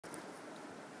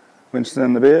Winston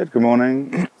and the Beard, good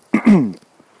morning.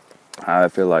 I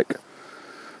feel like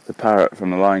the parrot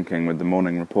from The Lion King with the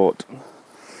morning report.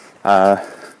 Hi,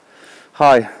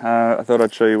 I thought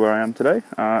I'd show you where I am today.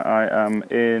 I am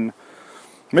in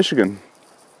Michigan.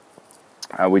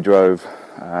 We drove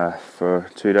for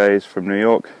 2 days from New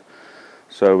York.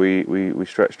 So we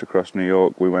stretched across New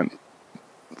York. We went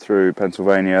through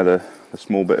Pennsylvania, the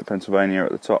small bit of Pennsylvania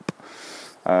at the top.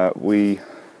 We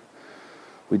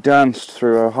danced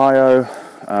through Ohio,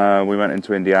 we went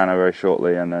into Indiana very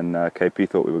shortly, and then KP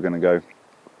thought we were going to go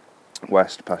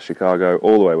west past Chicago,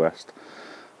 all the way west.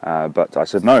 But I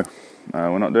said no,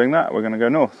 we're not doing that, we're going to go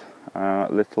north.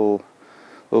 Little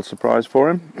surprise for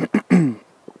him.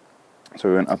 So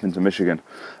we went up into Michigan.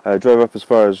 Drove up as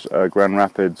far as Grand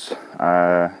Rapids,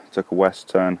 took a west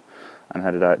turn and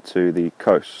headed out to the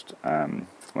coast.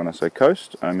 When I say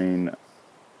coast, I mean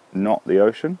not the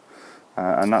ocean.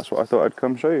 And that's what I thought I'd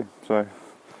come show you. So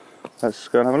let's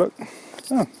go and have a look.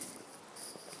 Oh,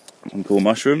 some cool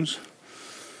mushrooms.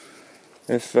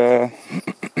 If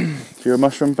you're a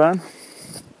mushroom fan.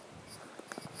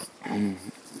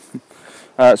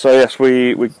 So yes,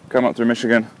 we come up through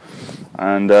Michigan,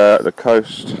 and the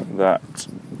coast that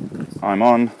I'm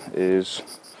on is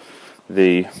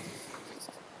the,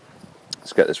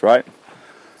 let's get this right,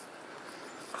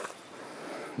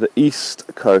 the east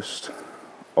coast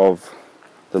of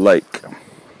the lake.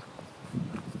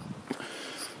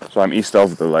 So I'm east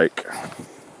of the lake,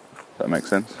 if that makes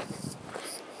sense.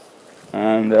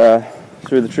 And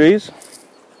through the trees,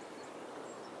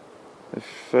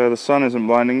 if the sun isn't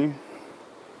blinding you,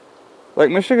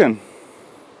 Lake Michigan.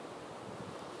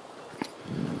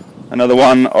 Another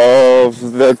one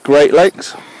of the Great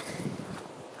Lakes.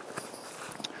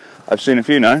 I've seen a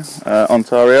few now.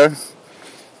 Ontario,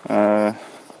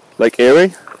 Lake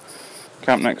Erie,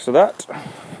 camp next to that,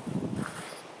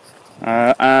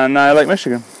 and now Lake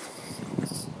Michigan.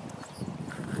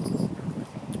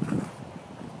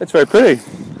 It's very pretty.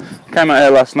 Came out here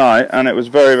last night and it was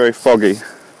very, very foggy.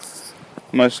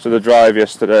 Most of the drive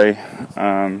yesterday.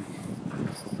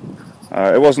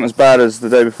 It wasn't as bad as the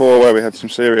day before where we had some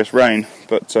serious rain,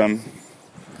 but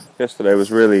yesterday was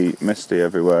really misty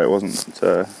everywhere. It wasn't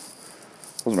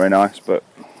very nice, but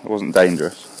it wasn't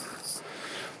dangerous.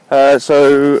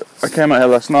 So I came out here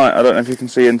last night. I don't know if you can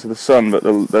see into the sun, but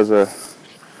there's a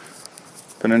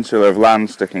peninsula of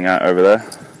land sticking out over there.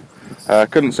 I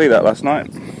couldn't see that last night.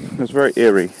 It was very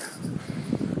eerie.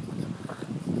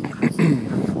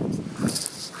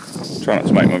 Try not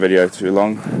to make my video too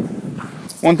long.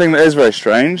 One thing that is very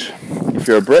strange, if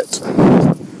you're a Brit,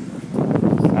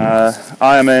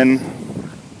 I am in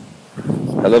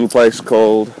a little place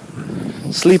called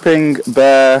Sleeping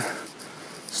Bear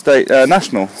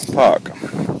National Park.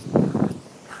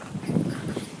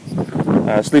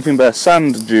 Sleeping Bear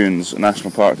Sand Dunes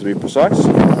National Park, to be precise.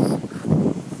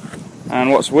 And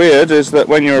what's weird is that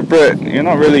when you're a Brit, you're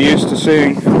not really used to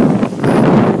seeing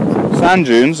sand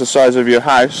dunes the size of your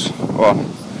house, or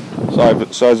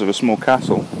size of a small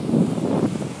castle,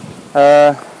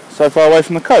 so far away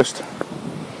from the coast.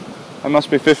 I must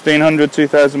be 1,500,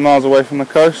 2,000 miles away from the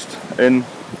coast in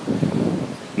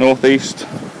northeast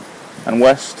and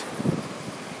west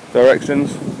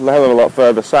directions, a hell of a lot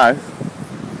further south.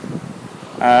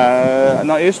 I'm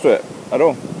not used to it at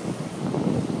all.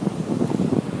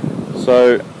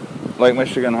 So Lake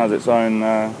Michigan has its own,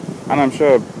 and I'm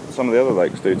sure some of the other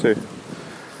lakes do too,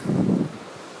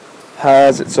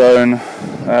 has its own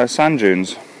sand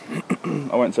dunes.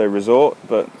 I won't say resort,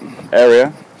 but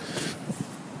area.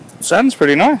 Sand's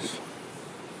pretty nice.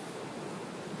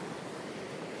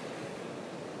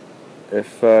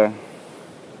 If you're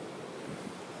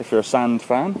a sand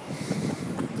fan.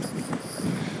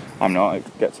 I'm not,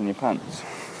 it gets in your pants.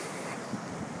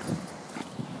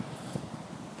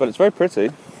 But it's very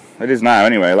pretty. It is now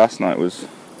anyway. Last night was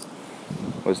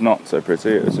not so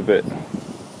pretty. It was a bit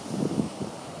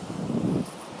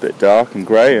dark and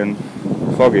grey and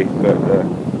foggy, but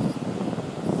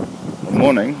the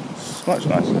morning it's much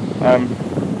nicer.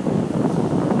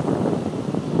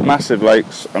 Massive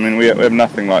lakes. I mean, we have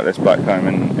nothing like this back home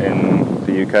in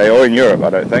the UK or in Europe, I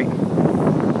don't think.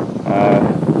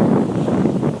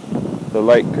 The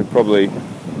lake could probably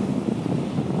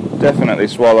definitely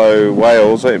swallow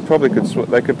Wales. They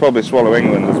could probably swallow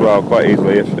England as well, quite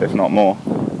easily, if not more.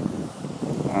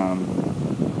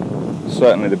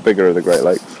 Certainly the bigger of the Great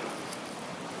Lakes.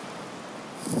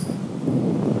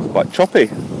 It's quite choppy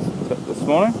this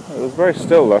morning. It was very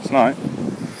still last night.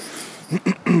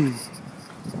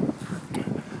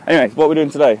 Anyway, what we're doing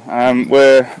today,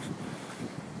 we're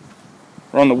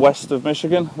on the west of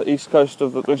Michigan, the east coast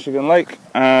of the Michigan Lake.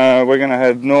 We're going to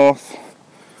head north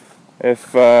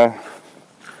if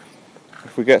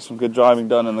we get some good driving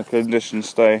done and the conditions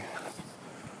stay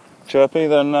chirpy,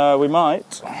 then we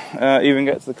might even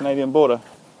get to the Canadian border.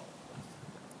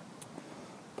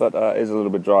 But it is a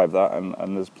little bit drive, that,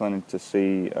 and there's plenty to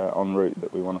see en route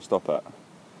that we want to stop at.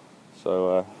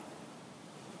 So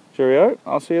cheerio,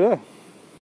 I'll see you there.